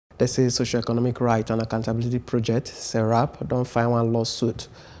They say Socio-Economic Right and Accountability Project, SERAP, don't file one lawsuit.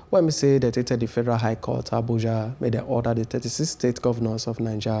 When we say that the Federal High Court, Abuja, made they order the 36 state governors of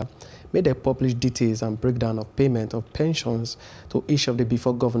Naija, made they publish details and breakdown of payment of pensions to each of the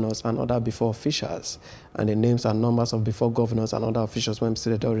befor-governors and other befor-officials, and the names and numbers of befor-governors and other officials when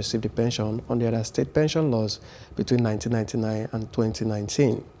they don't receive the pension under the state pension laws between 1999 and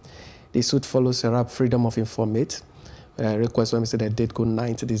 2019. The suit follows SERAP Freedom of Informate request when we say the date go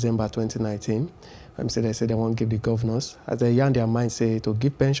 9th December 2019. When they say they won't give the governors, as they yarn their mind say to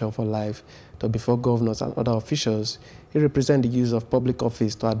give pension for life to befor-governors and other officials, it represents the use of public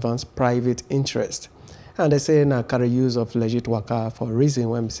office to advance private interest. And they say now carry use of legit waka for a reason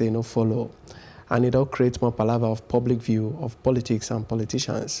when we say no follow. And it all creates more palaver of public view of politics and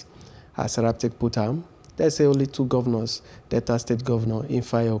politicians. As SERAP take put they say only two governors, Delta State Governor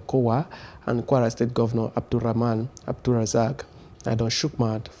Infayo Kowa and Kwara State Governor Abdurrahman Abdurazak, I don't shook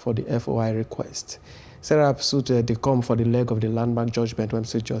mad for the FOI request. SERAP suit they come for the leg of the landmark judgment when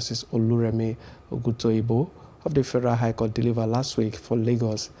Justice Oluremi Ogutoibo of the Federal High Court delivered last week for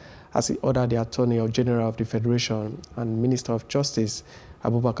Lagos as he ordered the Attorney General of the Federation and Minister of Justice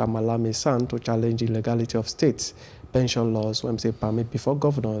Abubakar Malami San to challenge the legality of states pension laws when they permit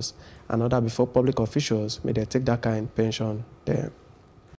befor-governors and other befor-public officials may they take that kind of pension there.